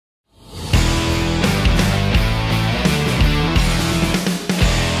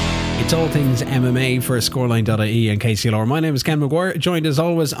It's all things MMA for Scoreline.ie and KCLR. My name is Ken McGuire, joined as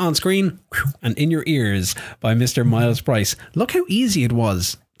always on screen and in your ears by Mr. Miles Price. Look how easy it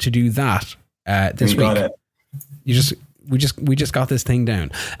was to do that this week. We just got this thing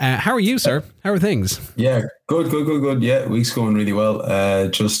down. How are you, sir? How are things? Yeah, good. Yeah, week's going really well.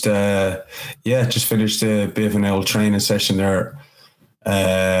 Just finished a bit of an old training session there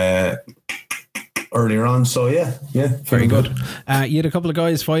earlier on. So yeah, very good. You had a couple of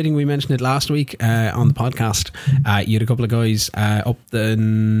guys fighting. We mentioned it last week on the podcast. You had a couple of guys up the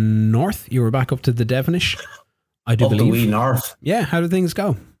north. You were back up to the Devonish, I do believe. The wee north. Yeah, how did things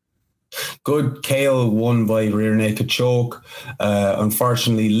go? Good. Cale won by rear naked choke.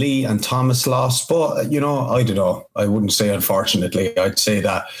 Unfortunately, Lee and Thomas lost. But, I don't know. I wouldn't say unfortunately. I'd say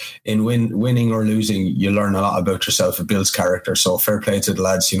that in winning or losing, you learn a lot about yourself. It builds character. So fair play to the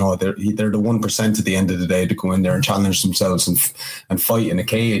lads. They're the 1% at the end of the day to go in there and challenge themselves and fight in a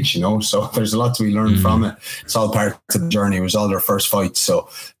cage, So there's a lot to be learned from it. It's all part of the journey. It was all their first fight. So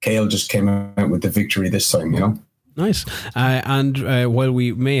Cale just came out with the victory this time, Nice. And while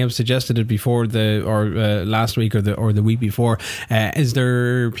we may have suggested it before last week or the week before, is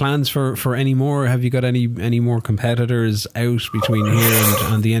there plans for any more? Have you got any more competitors out between here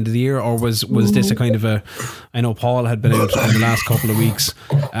and the end of the year, or was this a kind of a? I know Paul had been out in the last couple of weeks,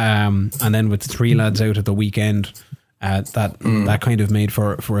 and then with the three lads out at the weekend, that kind of made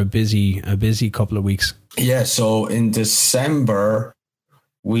for a busy couple of weeks. Yeah. So in December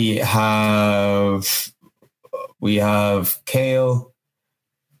we have Cale,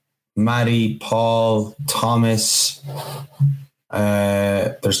 Maddie, Paul, Thomas.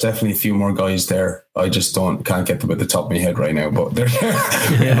 There's definitely a few more guys there. I just can't get them at the top of my head right now, but they're there.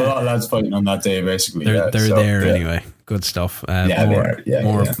 We have a lot of lads fighting on that day, basically. They're there anyway. Good stuff.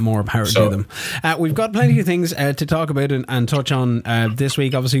 More power to them. We've got plenty of things to talk about and touch on this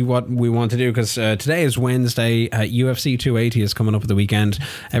week. Obviously, what we want to do, because today is Wednesday. UFC 280 is coming up at the weekend.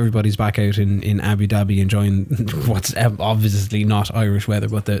 Everybody's back out in Abu Dhabi enjoying what's obviously not Irish weather,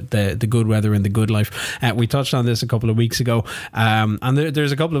 but the good weather and the good life. We touched on this a couple of weeks ago, and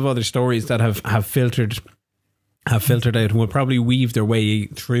there's a couple of other stories that have filtered out and will probably weave their way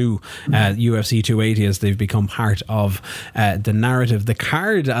through UFC 280 as they've become part of the narrative. The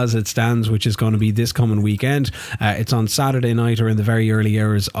card as it stands, which is going to be this coming weekend, it's on Saturday night or in the very early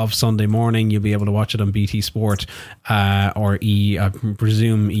hours of Sunday morning. You'll be able to watch it on BT Sport or I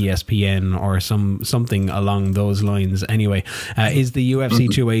presume ESPN or something along those lines. Anyway, is the UFC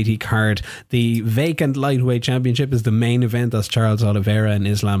 280 card. The vacant lightweight championship is the main event. That's Charles Oliveira and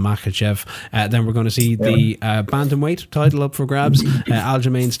Islam Makhachev. Then we're going to see the bantamweight title up for grabs.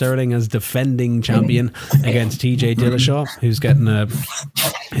 Aljamain Sterling as defending champion against TJ Dillashaw, who's getting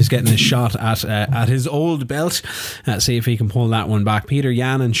a shot at his old belt. See if he can pull that one back. Peter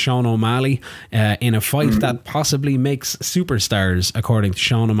Yan and Sean O'Malley in a fight that possibly makes superstars, according to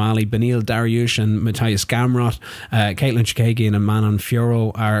Sean O'Malley. Beneil Dariush and Matthias Gamrot, Caitlin Chikagi and Manon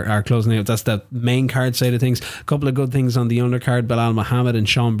Fiorot are closing out. That's the main card side of things. A couple of good things on the undercard. Bilal Muhammad and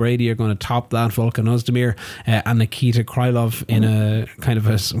Sean Brady are going to top that. Volkan Ozdemir and Nikita Krylov in a kind of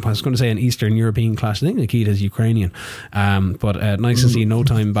I was going to say an Eastern European clash. I think Nikita's Ukrainian, but nice to see No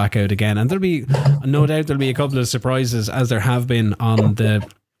Time back out again. And there'll be no doubt there'll be a couple of surprises, as there have been on the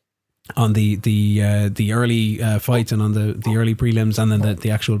early fights and on the early prelims and then the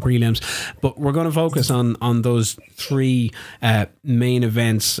actual prelims. But we're going to focus on those three main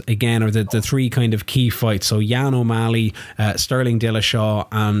events again, or the three kind of key fights. So Yan O'Malley, Sterling Dillashaw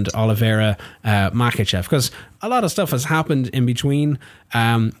and Oliveira Makhachev, because a lot of stuff has happened in between.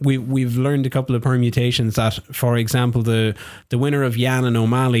 We've learned a couple of permutations that, for example, the winner of Yan and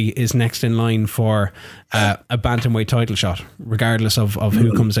O'Malley is next in line for a bantamweight title shot, regardless of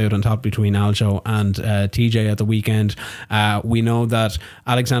who comes out on top between Aljo and TJ at the weekend. We know that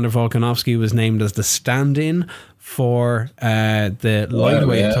Alexander Volkanovski was named as the stand-in for the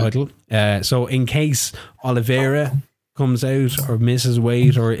lightweight title. So in case Oliveira comes out or misses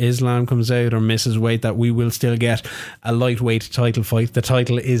weight, or Islam comes out or misses weight, that we will still get a lightweight title fight. The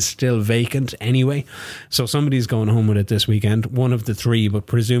title is still vacant anyway, so somebody's going home with it this weekend, one of the three, but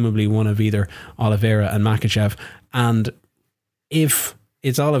presumably one of either Oliveira and Makhachev. And if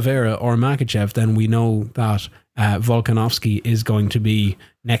it's Oliveira or Makhachev, then we know that Volkanovski is going to be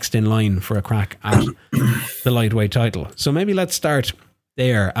next in line for a crack at the lightweight title. So maybe let's start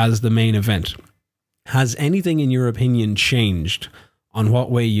there as the main event. Has anything, in your opinion, changed on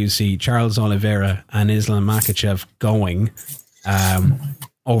what way you see Charles Oliveira and Islam Makhachev going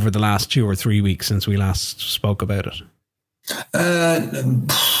over the last 2 or 3 weeks since we last spoke about it?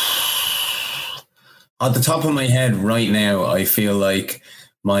 On the top of my head right now, I feel like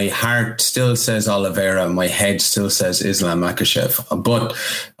my heart still says Oliveira, my head still says Islam Makhachev. But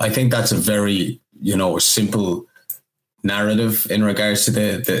I think that's a very, simple narrative in regards to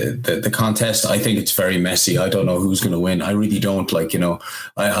the contest. I think it's very messy. I don't know who's going to win. I really don't.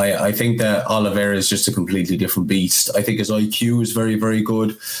 I think that Oliveira is just a completely different beast. I think his IQ is very, very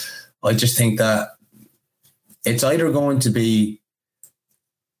good. I just think that it's either going to be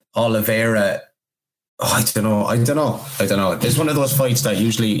Oliveira. I don't know. It's one of those fights that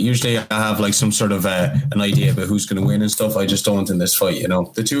usually I have like some sort of an idea about who's going to win and stuff. I just don't in this fight.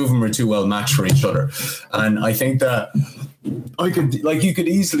 The two of them are too well matched for each other, and I think that you could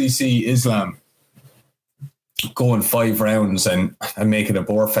easily see Islam going 5 rounds and making a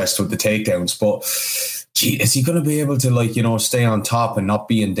bore fest with the takedowns. But gee, is he going to be able to stay on top and not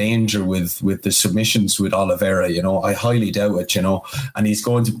be in danger with the submissions with Oliveira? I highly doubt it. And he's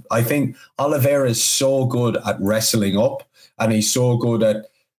going to. I think Oliveira is so good at wrestling up, and he's so good at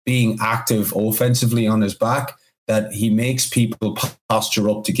being active offensively on his back that he makes people posture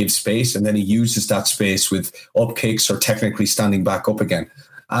up to give space, and then he uses that space with up kicks or technically standing back up again.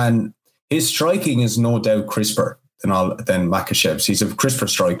 And his striking is no doubt crisper than Makhachev's. He's a crisper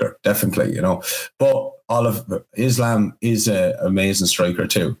striker, definitely, But Islam is an amazing striker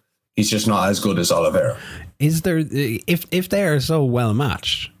too. He's just not as good as Oliveira. Is there, if they are so well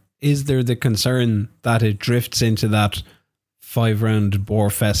matched, is there the concern that it drifts into that 5-round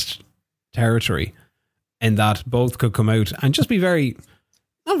Borefest territory, and that both could come out and just be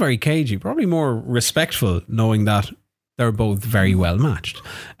not very cagey, probably more respectful, knowing that they're both very well matched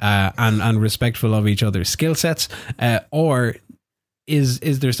and respectful of each other's skill sets? Or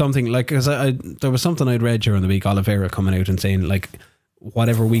is there something like, because there was something I'd read during the week, Oliveira coming out and saying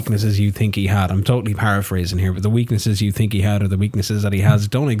whatever weaknesses you think he had, I'm totally paraphrasing here, but the weaknesses you think he had or the weaknesses that he has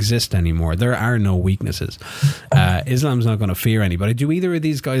don't exist anymore. There are no weaknesses. Islam's not going to fear anybody. Do either of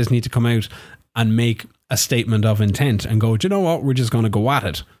these guys need to come out and make a statement of intent and go, do you know what, we're just going to go at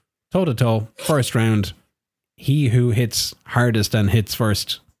it toe to toe, first round, he who hits hardest and hits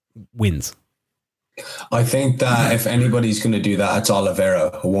first wins? I think that if anybody's going to do that, it's Oliveira.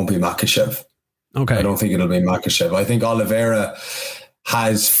 It won't be Makhachev. Okay. I don't think it'll be Makhachev. I think Oliveira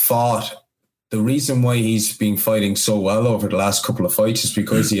has fought. The reason why he's been fighting so well over the last couple of fights is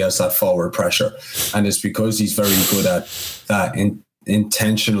because he has that forward pressure, and it's because he's very good at that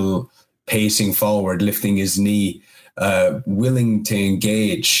intentional pacing forward, lifting his knee, willing to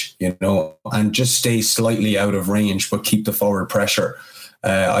engage, and just stay slightly out of range, but keep the forward pressure.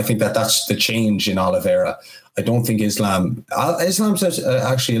 I think that's the change in Oliveira. I don't think Islam's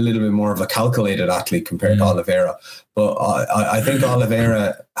actually a little bit more of a calculated athlete compared to Oliveira. But I think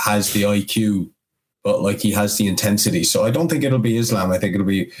Oliveira has the IQ, but he has the intensity. So I don't think it'll be Islam. I think it'll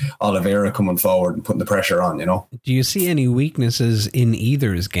be Oliveira coming forward and putting the pressure on, Do you see any weaknesses in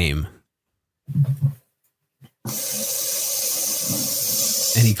either's game?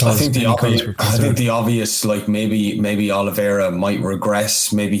 I think the obvious, maybe Oliveira might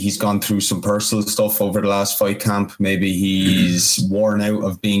regress. Maybe he's gone through some personal stuff over the last fight camp. Maybe he's worn out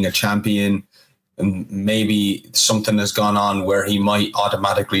of being a champion, and maybe something has gone on where he might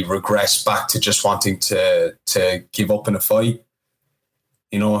automatically regress back to just wanting to give up in a fight.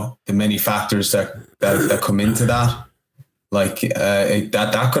 The many factors that come into that.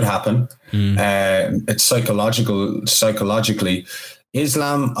 That could happen. It's psychologically.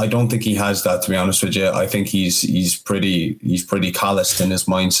 Islam, I don't think he has that, to be honest with you. I think he's pretty calloused in his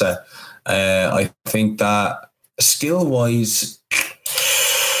mindset. I think that skill wise,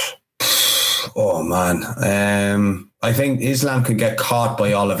 oh man, I think Islam could get caught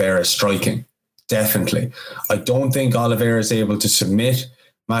by Oliveira striking. Definitely. I don't think Oliveira is able to submit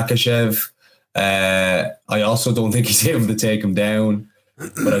Makhachev. I also don't think he's able to take him down,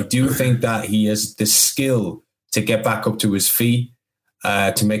 but I do think that he has the skill to get back up to his feet,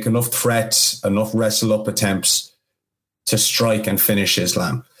 to make enough threats, enough wrestle up attempts to strike and finish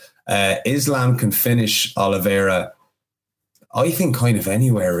Islam. Islam can finish Oliveira, I think, kind of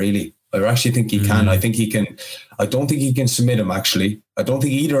anywhere, really. I actually think he can. I think he can. I don't think he can submit him, actually. I don't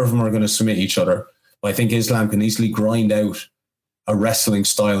think either of them are going to submit each other. But I think Islam can easily grind out a wrestling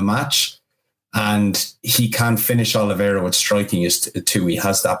style match, and he can finish Oliveira with striking too. He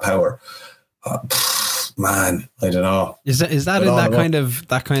has that power. Man, I don't know. Is that in that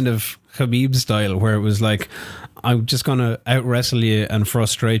kind of Khabib style, where it was like, I'm just gonna out wrestle you and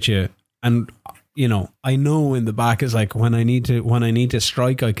frustrate you, and I know in the back is like, when I need to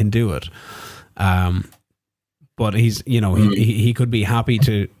strike, I can do it. But he's he could be happy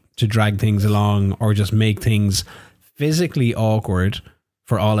to drag things along or just make things physically awkward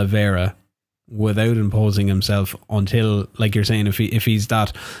for Oliveira, without imposing himself until, like you're saying, if he's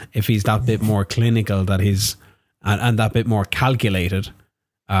that bit more clinical, that he's and that bit more calculated,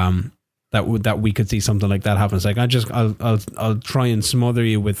 that we could see something like that happen. It's like I'll try and smother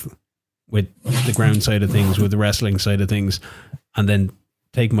you with the ground side of things, with the wrestling side of things, and then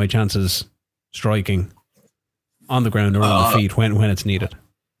take my chances striking on the ground or on the feet when it's needed,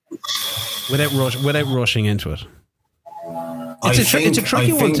 without rushing into it. It's a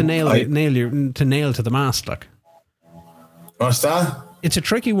tricky one to nail to the mast. Like, what's that? It's a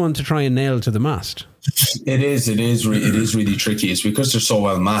tricky one to try and nail to the mast. It is really tricky. It's because they're so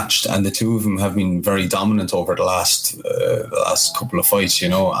well matched, and the two of them have been very dominant over the last couple of fights,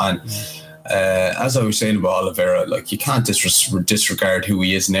 and as I was saying about Oliveira, like, you can't disregard who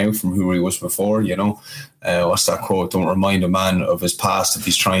he is now from who he was before. What's that quote? Don't remind a man of his past if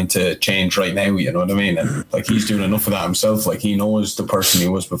he's trying to change right now. You know what I mean? And like, he's doing enough of that himself. Like, he knows the person he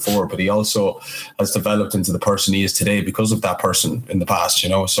was before, but he also has developed into the person he is today because of that person in the past.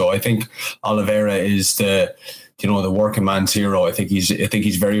 So I think Oliveira is the working man's hero. I think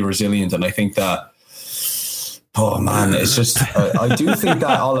he's very resilient, and I think that. Oh man, it's just I do think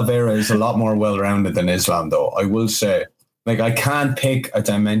that Oliveira is a lot more well-rounded than Islam, though. I will say, like, I can't pick a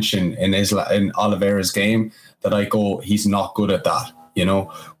dimension in Oliveira's game that I go, he's not good at that,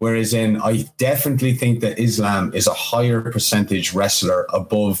 Whereas I definitely think that Islam is a higher percentage wrestler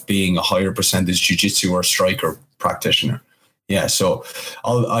above being a higher percentage jiu-jitsu or striker practitioner. Yeah, so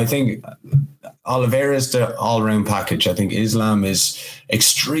I think Oliveira is the all-round package. I think Islam is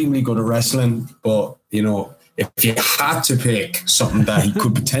extremely good at wrestling, but if you had to pick something that he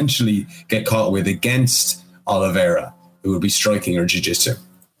could potentially get caught with against Oliveira, it would be striking or jiu-jitsu.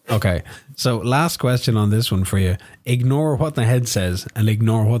 Okay, so last question on this one for you. Ignore what the head says and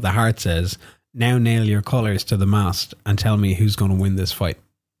ignore what the heart says. Now nail your colours to the mast and tell me who's going to win this fight.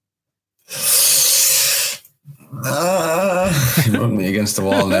 You run me against the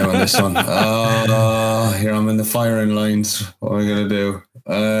wall now on this one. Here I'm in the firing lines. What am I going to do?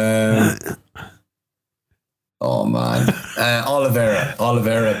 Oh man, Oliveira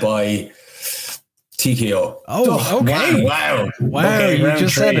by TKO. Oh, okay. Wow. Okay, you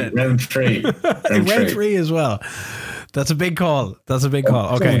just said it. Round three. Round three as well. That's a big call.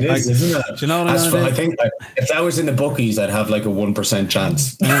 Okay. It is, isn't it? Do you know what I'm I think if that was in the bookies, I'd have like a 1%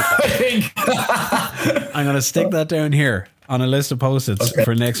 chance. I'm going to stick that down here on a list of post-its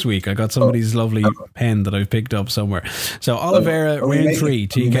for next week. I got somebody's lovely pen that I've picked up somewhere. So Oliveira, round 3,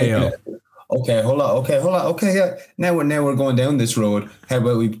 TKO. Okay, hold on. Okay, yeah. Now we're going down this road. How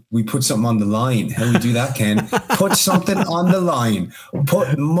about we put something on the line? How do we do that, Ken? Put something on the line.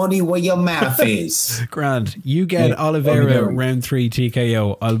 Put money where your mouth is. Grand. You get Oliveira round 3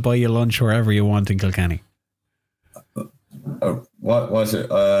 TKO. I'll buy you lunch wherever you want in Kilkenny. What was it?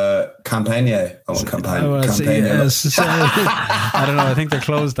 Campania. I want Campania. I don't know. I think they're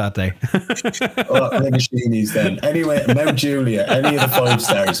closed that day. Maybe Sheenies then. Anyway, Mount Julia. Any of the 5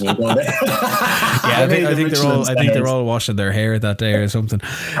 stars will go there. Yeah, I think they're all washing their hair that day or something.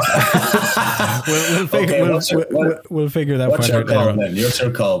 We'll figure that part out later on. What's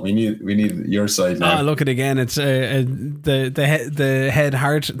your call? We need your side now. Look at it again. It's the head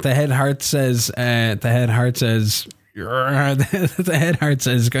heart. The head heart says. The head heart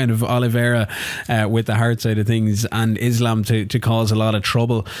says kind of Oliveira with the heart side of things, and Islam to cause a lot of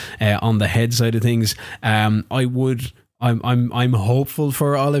trouble on the head side of things. I'm hopeful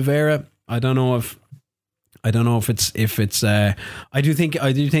for Oliveira. I don't know if it's I do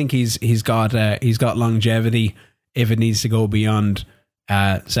think he's got longevity if it needs to go beyond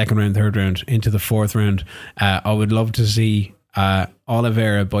second round, third round into the fourth round. I would love to see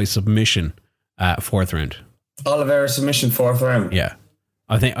Oliveira by submission fourth round. Oliveira submission fourth round. Yeah,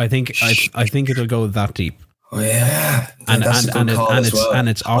 I think it'll go that deep. Oh yeah, and it's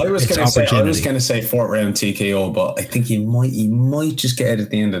I was going to say fourth round TKO, but I think he might just get it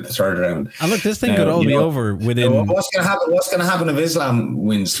at the end of the third round. And look, this thing could all be over within. What's going to happen if Islam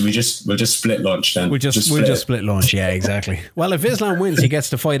wins? We'll just split lunch then. We'll just split lunch. Yeah, exactly. Well, if Islam wins, he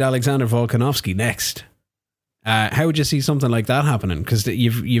gets to fight Alexander Volkanovski next. How would you see something like that happening? Because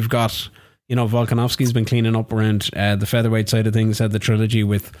you've got. Volkanovski's been cleaning up around the featherweight side of things, had the trilogy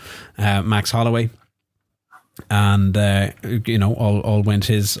with Max Holloway. And all went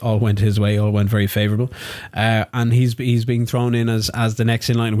his way, all went very favourable, and he's being thrown in as the next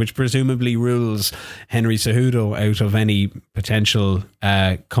in line, which presumably rules Henry Cejudo out of any potential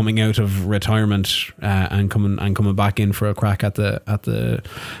coming out of retirement and coming back in for a crack at the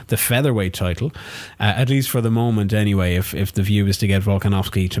featherweight title, at least for the moment anyway. If the view is to get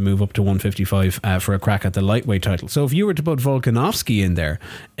Volkanovski to move up to 155 for a crack at the lightweight title, so if you were to put Volkanovski in there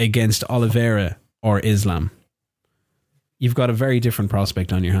against Oliveira or Islam, you've got a very different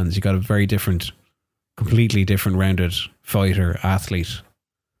prospect on your hands. You've got a very different, completely different rounded fighter, athlete.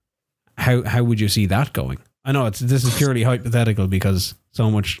 How would you see that going? I know this is purely hypothetical because so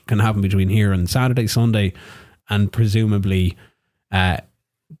much can happen between here and Saturday, Sunday, and presumably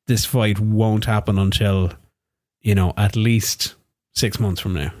this fight won't happen until, at least 6 months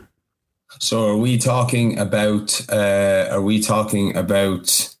from now. So are we talking about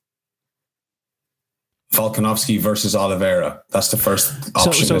Volkanovski versus Oliveira? That's the first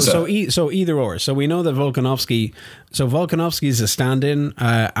option. So either or. So we know that Volkanovski is a stand-in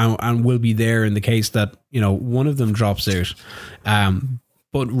and will be there in the case that one of them drops out.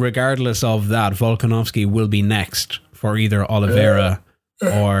 But regardless of that, Volkanovski will be next for either Oliveira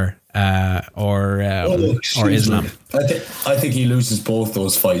or Islam. I think he loses both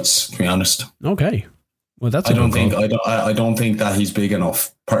those fights, to be honest. Okay. Well, that's. I don't think that he's big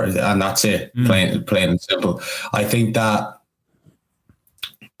enough, and that's it. Plain and simple. I think that.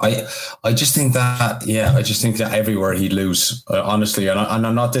 I just think that everywhere he'd lose, honestly, and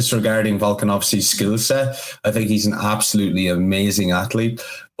I'm not disregarding Volkanovski's skill set. I think he's an absolutely amazing athlete,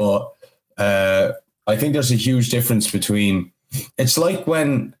 but I think there's a huge difference between. It's like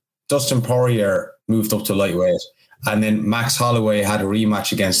when Dustin Poirier moved up to lightweight. And then Max Holloway had a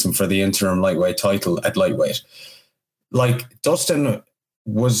rematch against him for the interim lightweight title at lightweight. Like, Dustin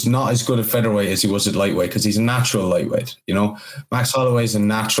was not as good at featherweight as he was at lightweight because he's a natural lightweight. Max Holloway is a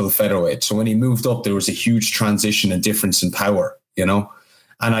natural featherweight. So when he moved up, there was a huge transition and difference in power, And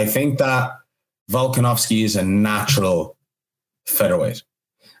I think that Volkanovski is a natural featherweight.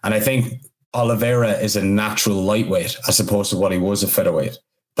 And I think Oliveira is a natural lightweight as opposed to what he was a featherweight.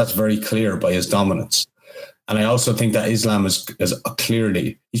 That's very clear by his dominance. And I also think that Islam is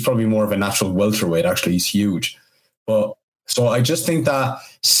clearly, he's probably more of a natural welterweight, actually. He's huge. But so I just think that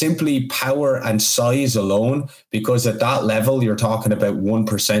simply power and size alone, because at that level, you're talking about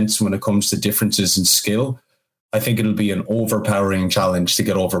 1% when it comes to differences in skill. I think it'll be an overpowering challenge to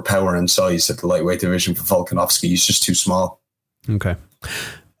get over power and size at the lightweight division for Volkanovski. He's just too small. Okay.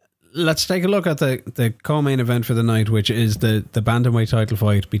 Let's take a look at the co-main event for the night, which is the bantamweight title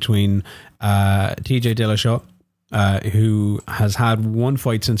fight between TJ Dillashaw, who has had one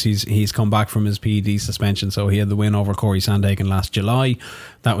fight since he's come back from his PED suspension. So he had the win over Corey Sandhagen last July.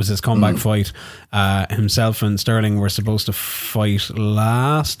 That was his comeback fight. Himself and Sterling were supposed to fight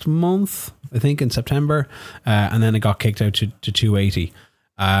last month, I think in September, and then it got kicked out to 280.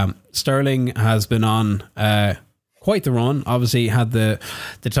 Sterling has been on quite the run. Obviously had the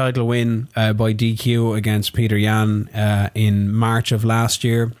title win by DQ against Peter Yan in March of last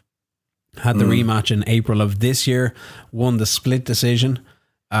year. Had the rematch in April of this year. Won the split decision.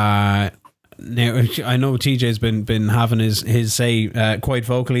 Now, I know TJ's been having his say quite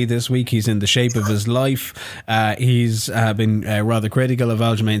vocally this week. He's in the shape of his life. He's been rather critical of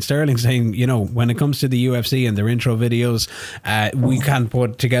Aljamain Sterling, saying, when it comes to the UFC and their intro videos, we can't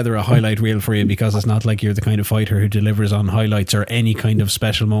put together a highlight reel for you because it's not like you're the kind of fighter who delivers on highlights or any kind of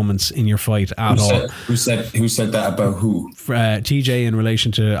special moments in your fight at all. Who said that about who? TJ in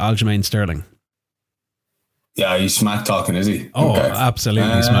relation to Aljamain Sterling. Yeah, he's smack talking, is he? Oh, okay.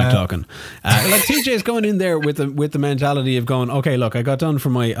 Absolutely smack talking. Like TJ's going in there with the mentality of going, okay, look, I got done for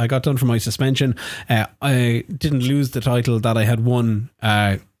my suspension. I didn't lose the title that I had won,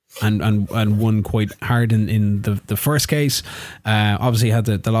 and won quite hard in the first case. Obviously had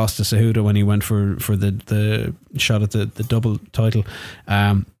the loss to Cejudo when he went for the shot at the double title.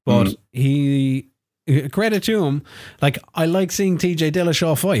 But he, credit to him, like, I like seeing TJ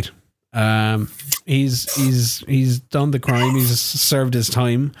Dillashaw fight. He's done the crime. He's served his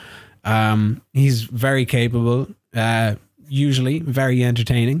time. He's very capable. Usually very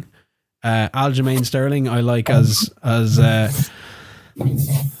entertaining. Aljamain Sterling, I like as I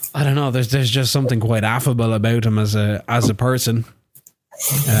don't know. There's just something quite affable about him as a person.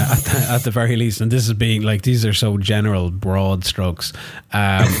 At the very least, and this is being like, these are so general, broad strokes.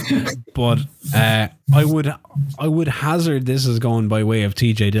 But I would hazard this is going by way of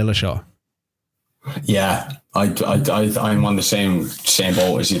TJ Dillashaw. Yeah, I'm on the same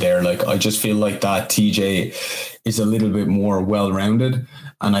boat as you there. Like, I just feel like that TJ is a little bit more well-rounded,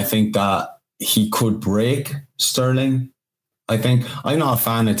 and I think that he could break Sterling. I think I'm not a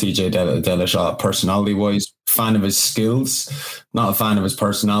fan of TJ Dillashaw personality-wise. Fan of his skills, not a fan of his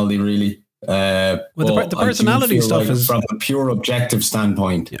personality, really. The personality stuff is from a pure objective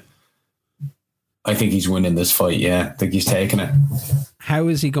standpoint. Yeah. I think he's winning this fight. Yeah, I think he's taking it. How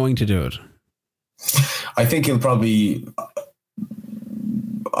is he going to do it? I think he'll probably.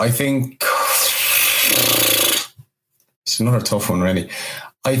 I think it's another tough one, really.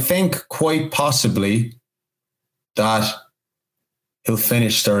 I think quite possibly that he'll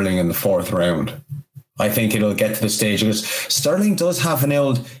finish Sterling in the 4th round. I think it'll get to the stage because Sterling does have an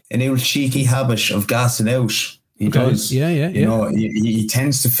old cheeky habit of gassing out. He does. Yeah. You know, he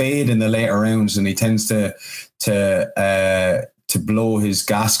tends to fade in the later rounds, and he tends to blow his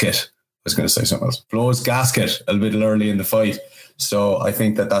gasket. I was going to say something else. Blow his gasket a little early in the fight. So I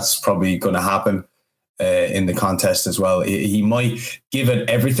think that's probably going to happen in the contest as well. He might give it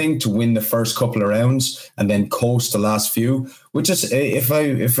everything to win the first couple of rounds and then coast the last few, which is,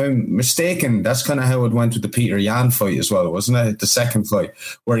 if I'm mistaken, that's kind of how it went with the Peter Yan fight as well, wasn't it? The second fight,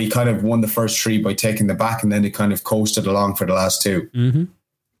 where he kind of won the first 3 by taking the back, and then he kind of coasted along for the last 2. Mm-hmm.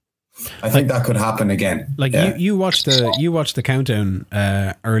 I think that could happen again. Like you watched the countdown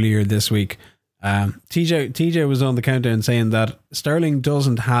earlier this week. TJ was on the countdown saying that Sterling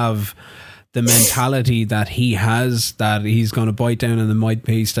doesn't have the mentality that he has, that he's going to bite down on the mid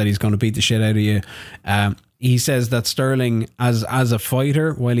piece, that he's going to beat the shit out of you. He says that Sterling, as a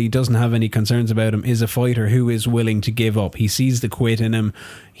fighter, while he doesn't have any concerns about him, is a fighter who is willing to give up. He sees the quit in him.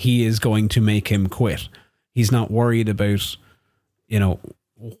 He is going to make him quit. He's not worried about,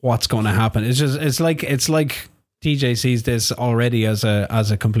 what's going to happen. It's like TJ sees this already as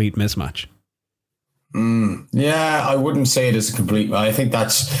a complete mismatch. Yeah, I wouldn't say it is a complete. I think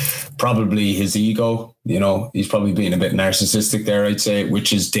that's probably his ego. He's probably being a bit narcissistic there, I'd say,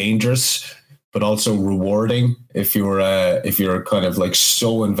 which is dangerous, but also rewarding if you're kind of like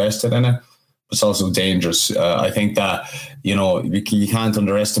so invested in it. It's also dangerous. I think that, you can't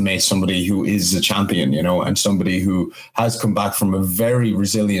underestimate somebody who is a champion, and somebody who has come back from a very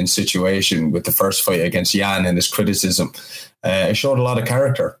resilient situation with the first fight against Yan and his criticism. It showed a lot of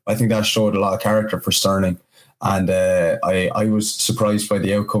character. I think that showed a lot of character for Sterling. And I was surprised by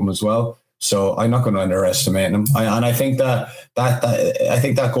the outcome as well. So I'm not going to underestimate him. I think that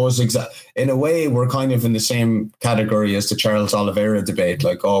goes in a way. We're kind of in the same category as the Charles Oliveira debate.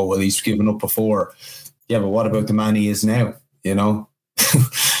 Like, oh well, he's given up before. Yeah, but what about the man he is now? Do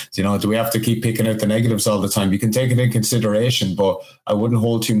we have to keep picking out the negatives all the time? You can take it in consideration, but I wouldn't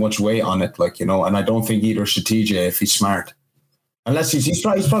hold too much weight on it. And I don't think either should TJ if he's smart. Unless he's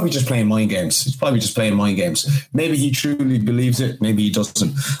probably just playing mind games. He's probably just playing mind games. Maybe he truly believes it. Maybe he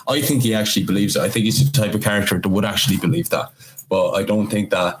doesn't. I think he actually believes it. I think he's the type of character that would actually believe that. But I don't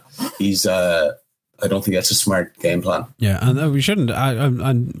think that he's. I don't think that's a smart game plan. Yeah, and we shouldn't.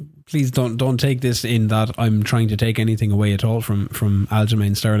 And please don't take this in that I'm trying to take anything away at all from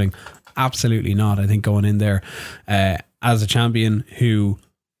Aljamain Sterling. Absolutely not. I think going in there as a champion who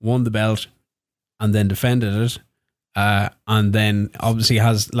won the belt and then defended it. And then obviously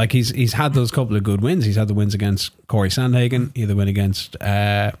he's had those couple of good wins. He's had the wins against Corey Sandhagen, he had the win against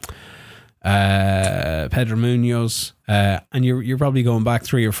Pedro Munoz, and you're probably going back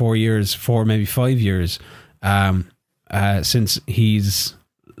 3 or 4 years, maybe 5 years, since he's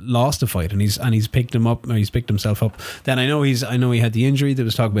lost a fight, and he's picked him up, or he's picked himself up. Then I know he had the injury. There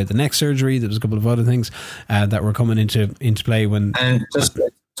was talk about the neck surgery. There was a couple of other things that were coming into play when. And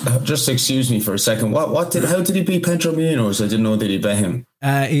just excuse me for a second. How did he beat Pedro Munoz? I didn't know that he beat him.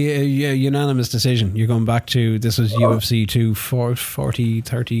 Unanimous decision. You're going back to, this was UFC 240,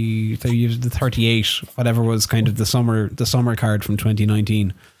 30, 38, whatever was kind of the summer card from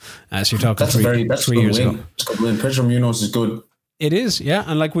 2019. So you're talking that's 3 years ago. It's a good win. Pedro Munoz is good. It is, yeah.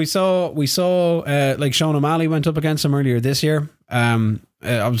 And like we saw like Sean O'Malley went up against him earlier this year.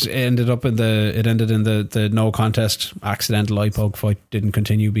 It ended in the no contest, accidental eye poke fight. Didn't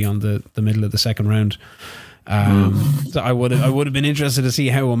continue beyond the middle of the second round. So I would have been interested to see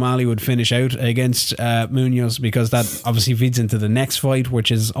how O'Malley would finish out against Munoz, because that obviously feeds into the next fight,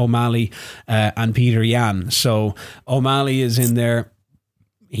 which is O'Malley and Peter Yan. So O'Malley is in there.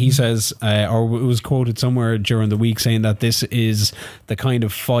 He says, or it was quoted somewhere during the week, saying that this is the kind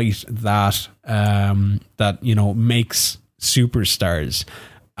of fight that makes superstars.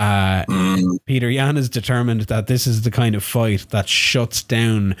 Peter Yan is determined that this is the kind of fight that shuts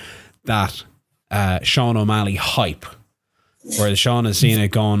down that Sean O'Malley hype, whereas Sean has seen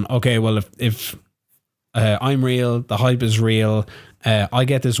it going, okay, well, if I'm real, the hype is real, I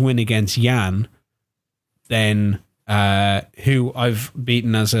get this win against Yan, then who I've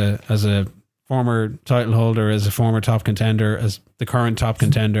beaten as a former title holder, as a former top contender, as the current top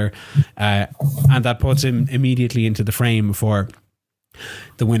contender, and that puts him immediately into the frame for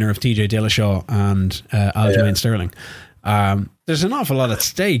the winner of TJ Dillashaw and Aljamain Sterling. There's an awful lot at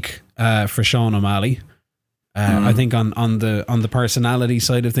stake for Sean O'Malley. I think on the personality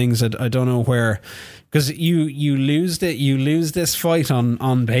side of things, I don't know where, because you lose this fight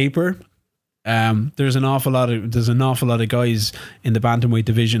on paper. There's an awful lot of guys in the bantamweight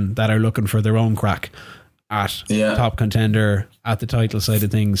division that are looking for their own crack at top contender, at the title side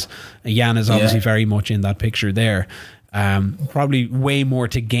of things. Jan is obviously very much in that picture there. Probably way more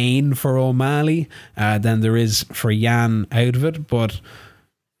to gain for O'Malley than there is for Jan out of it, but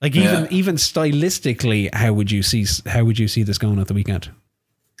like even stylistically, how would you see this going at the weekend?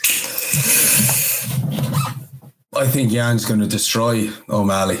 I think Jan's going to destroy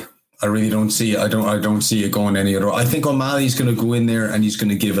O'Malley. I really don't see it. I don't see it going any other. I think O'Malley's going to go in there and he's going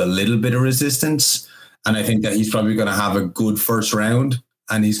to give a little bit of resistance, and I think that he's probably going to have a good first round,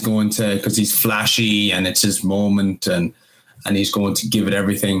 and he's going to, because he's flashy and it's his moment, and he's going to give it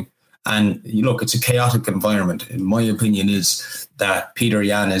everything. And you look, it's a chaotic environment. In my opinion, is that Peter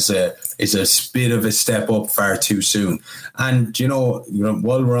Yan is a bit of a step up far too soon. And you know,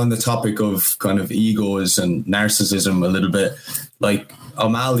 while we're on the topic of kind of egos and narcissism a little bit, like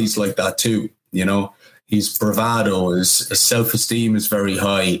O'Malley's like that too. You know, his bravado, his self-esteem is very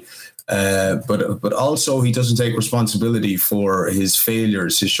high. But also he doesn't take responsibility for his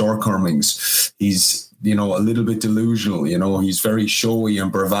failures, his shortcomings. He's, you know, a little bit delusional, you know, he's very showy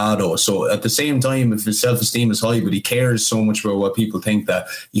and bravado. So at the same time, if his self-esteem is high, but he cares so much about what people think, that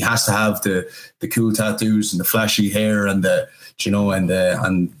he has to have the cool tattoos and the flashy hair and the, you know, and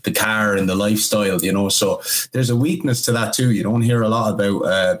the car and the lifestyle, you know. So there's a weakness to that too. You don't hear a lot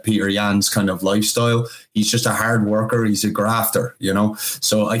about Peter Yan's kind of lifestyle. He's just a hard worker. He's a grafter, you know.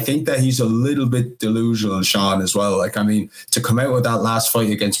 So I think that he's a little bit delusional, Sean, as well. Like, I mean, to come out with that last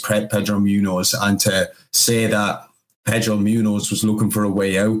fight against Pedro Munoz and to say that Pedro Munoz was looking for a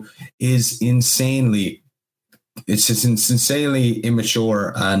way out is insanely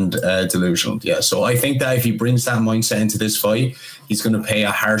immature and delusional. Yeah, so I think that if he brings that mindset into this fight, he's going to pay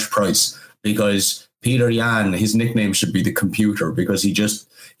a harsh price, because Peter Yan, his nickname should be the computer, because he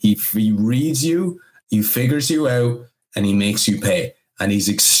reads you, he figures you out, and he makes you pay. And he's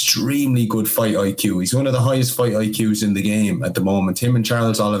extremely good fight IQ. He's one of the highest fight IQs in the game at the moment. Him and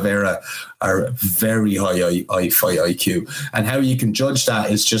Charles Oliveira are very high fight IQ. And how you can judge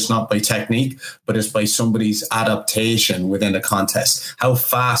that is just not by technique, but it's by somebody's adaptation within a contest. How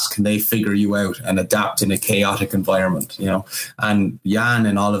fast can they figure you out and adapt in a chaotic environment, you know? And Jan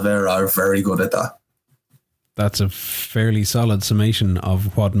and Oliveira are very good at that. That's a fairly solid summation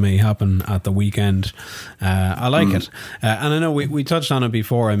of what may happen at the weekend. I like it. And I know we touched on it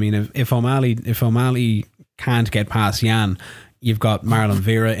before. I mean, if O'Malley can't get past Jan, you've got Marlon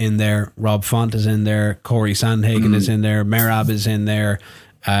Vera in there, Rob Font is in there, Corey Sandhagen is in there, Merab is in there.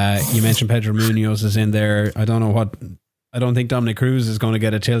 You mentioned Pedro Munoz is in there. I don't think Dominic Cruz is going to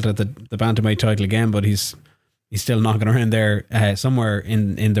get a tilt at the bantamweight title again, but he's still knocking around there somewhere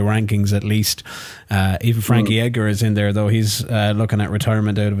in the rankings at least. Even Frankie Edgar is in there, though he's looking at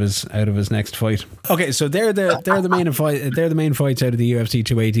retirement out of his next fight. Okay, so they're the main fights out of the UFC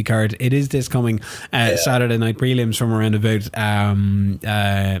 280 card. It is this coming Saturday night prelims from around about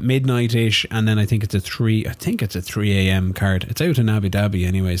midnight-ish, and then I think it's a 3 a.m. card. It's out in Abu Dhabi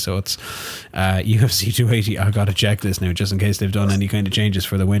anyway, so it's UFC 280. I've got to check this now just in case they've done any kind of changes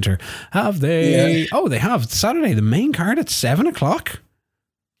for the winter. Have they? Yeah. Oh, they have. Saturday, the main card at 7:00.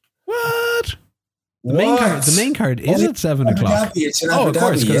 What? The main card is at 7:00. Oh, of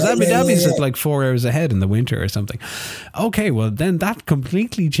course, because Abu Dhabi's at like 4 hours ahead in the winter or something. Okay, well then that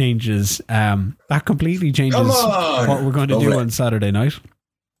completely changes. What we're going to do on Saturday night.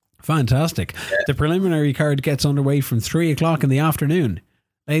 Fantastic. Yeah. The preliminary card gets underway from 3:00 in the afternoon.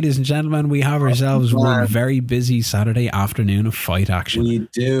 Ladies and gentlemen, we have ourselves one very busy Saturday afternoon of fight action. We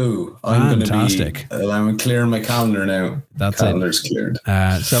do. Fantastic. I'm clearing my calendar now. Calendar's cleared.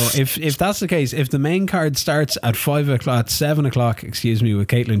 So if that's the case, if the main card starts at 7:00, with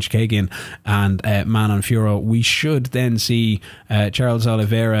Caitlin Chikagian and Manon Fiorot, we should then see Charles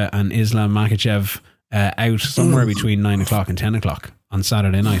Oliveira and Islam Makhachev out somewhere between 9:00 and 10:00 on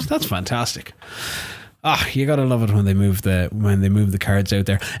Saturday night. That's fantastic. You gotta love it when they move the cards out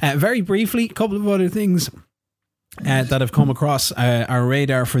there. Very briefly, a couple of other things that have come across our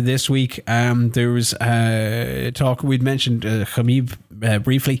radar for this week. There was talk, we'd mentioned Khabib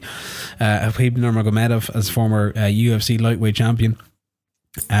briefly, Khabib Nurmagomedov as former UFC lightweight champion.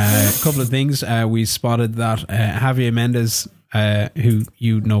 A couple of things. We spotted that Javier Mendez who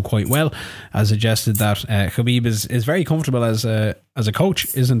you know quite well, has suggested that Khabib is very comfortable as a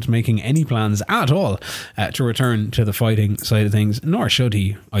coach, isn't making any plans at all to return to the fighting side of things, nor should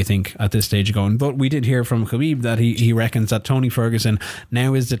he, I think, at this stage of going. But we did hear from Khabib that he reckons that Tony Ferguson,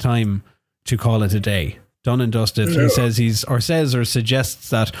 now is the time to call it a day. Done and dusted. He says or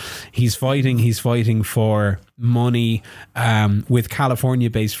suggests that he's fighting for money with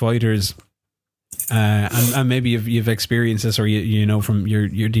California-based fighters. And maybe you've experienced this, or you know from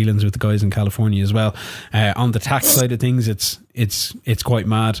your dealings with the guys in California as well. On the tax side of things, it's quite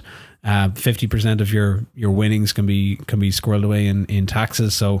mad. 50% of your winnings can be squirreled away in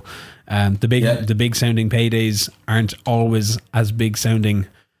taxes. So the big sounding paydays aren't always as big sounding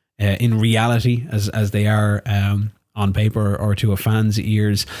in reality as they are on paper or to a fan's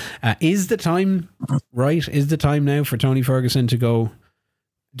ears. Is the time right? Is the time now for Tony Ferguson to go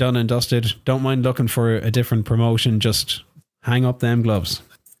done and dusted? Don't mind looking for a different promotion. Just hang up them gloves.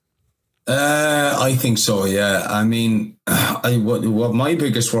 I think so. Yeah. I mean, what my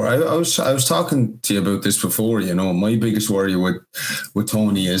biggest worry, I was talking to you about this before, you know, my biggest worry with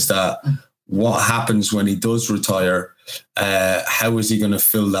Tony is that what happens when he does retire, how is he going to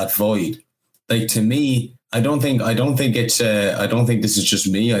fill that void? Like, to me, I don't think this is just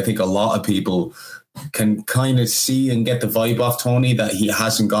me. I think a lot of people can kind of see and get the vibe off Tony that he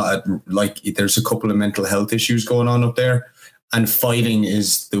hasn't got there's a couple of mental health issues going on up there, and fighting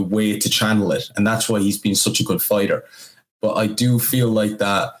is the way to channel it. And that's why he's been such a good fighter. But I do feel like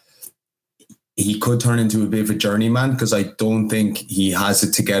that he could turn into a bit of a journeyman, because I don't think he has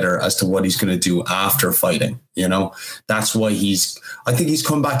it together as to what he's going to do after fighting. You know, that's why I think he's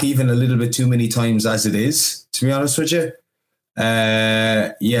come back even a little bit too many times as it is, to be honest with you.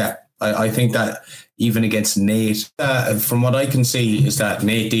 I think that even against Nate, from what I can see, is that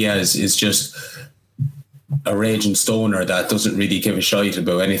Nate Diaz is just a raging stoner that doesn't really give a shite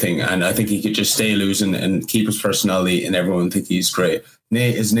about anything. And I think he could just stay loose and keep his personality, and everyone think he's great.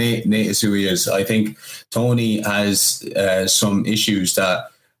 Nate is Nate. Nate is who he is. I think Tony has some issues that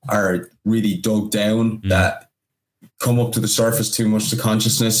are really dug down, that come up to the surface too much to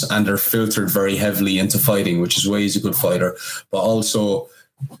consciousness, and they're filtered very heavily into fighting, which is why he's a good fighter. But also,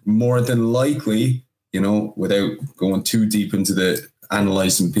 more than likely, you know, without going too deep into the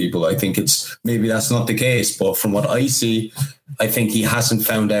analyzing people, I think maybe that's not the case. But from what I see, I think he hasn't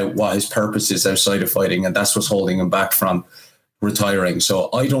found out what his purpose is outside of fighting, and that's what's holding him back from retiring. So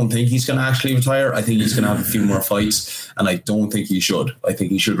I don't think he's going to actually retire. I think he's going to have a few more fights, and I don't think he should. I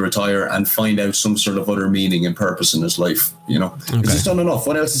think he should retire and find out some sort of other meaning and purpose in his life. You know, he's done enough.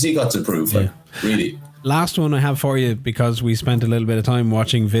 What else has he got to prove? Like, really? Last one I have for you, because we spent a little bit of time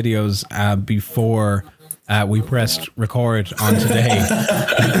watching videos before we pressed record on today,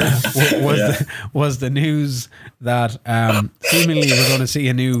 was the news that seemingly we're going to see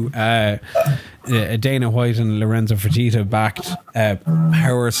a new Dana White and Lorenzo Fertitta backed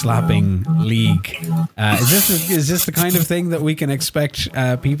power slapping league. Is this the kind of thing that we can expect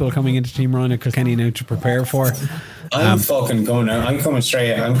people coming into Team Ryan and Kilkenny now to prepare for? I'm fucking going out. I'm coming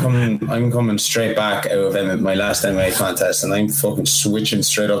straight back out of my last MMA contest, and I'm fucking switching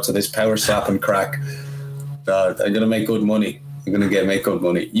straight up to this power slapping crack. I'm gonna make good money. Make good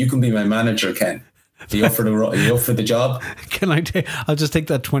money. You can be my manager, Ken. Are you up for the job? Can I? I'll just take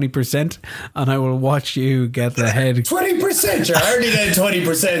that 20%, and I will watch you get the head. 20%. You're already getting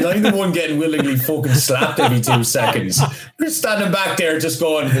 20%. I'm the one getting willingly fucking slapped every 2 seconds. You're standing back there just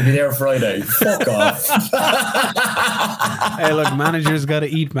going, "He'll be there Friday." Fuck off. Hey, look, managers got to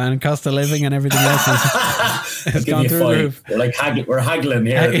eat, man. Cost of living and everything else has gone through the roof. We're haggling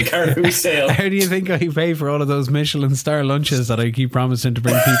here at the Caribou sale. How do you think I pay for all of those Michelin star lunches that I keep promising to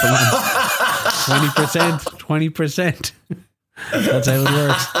bring people on? 20%. That's how it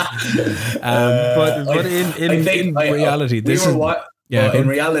works. But in reality, in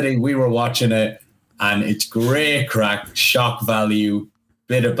reality, we were watching it, and it's great crack, shock value,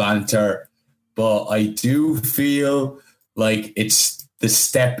 bit of banter. But I do feel like it's the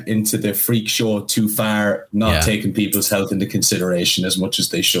step into the freak show too far, not taking people's health into consideration as much as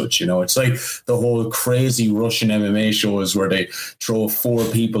they should. You know, it's like the whole crazy Russian MMA shows where they throw 4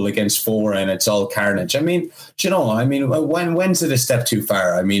 people against 4 and it's all carnage. I mean, when's it a step too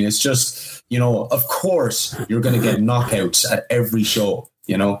far? I mean, it's just, you know, of course you're going to get knockouts at every show.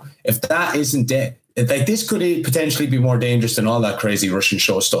 You know, if that isn't it, like, this could potentially be more dangerous than all that crazy Russian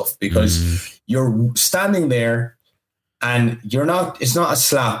show stuff, because you're standing there. And it's not a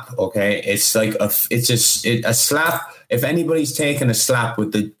slap, okay? It's like a slap. If anybody's taken a slap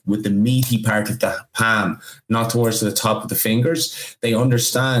with the meaty part of the palm, not towards the top of the fingers, they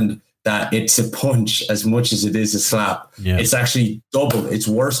understand that it's a punch as much as it is a slap. Yeah. It's actually double. It's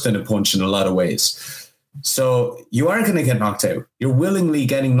worse than a punch in a lot of ways. So you are going to get knocked out. You're willingly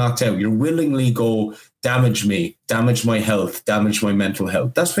getting knocked out. You're willingly go damage me, damage my health, damage my mental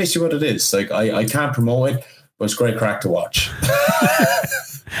health. That's basically what it is. Like I can't promote it, but it's great crack to watch.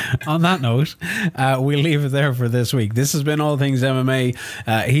 On that note, we'll leave it there for this week. This has been All Things MMA.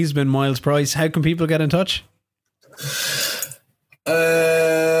 He's been Miles Price. How can people get in touch?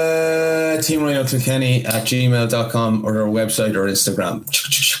 Team Rhino Kilkenny at gmail.com or our website or Instagram.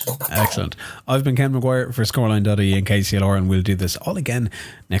 Excellent. I've been Ken McGuire for Scoreline.ie and KCLR, and we'll do this all again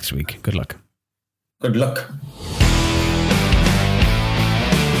next week. Good luck. Good luck.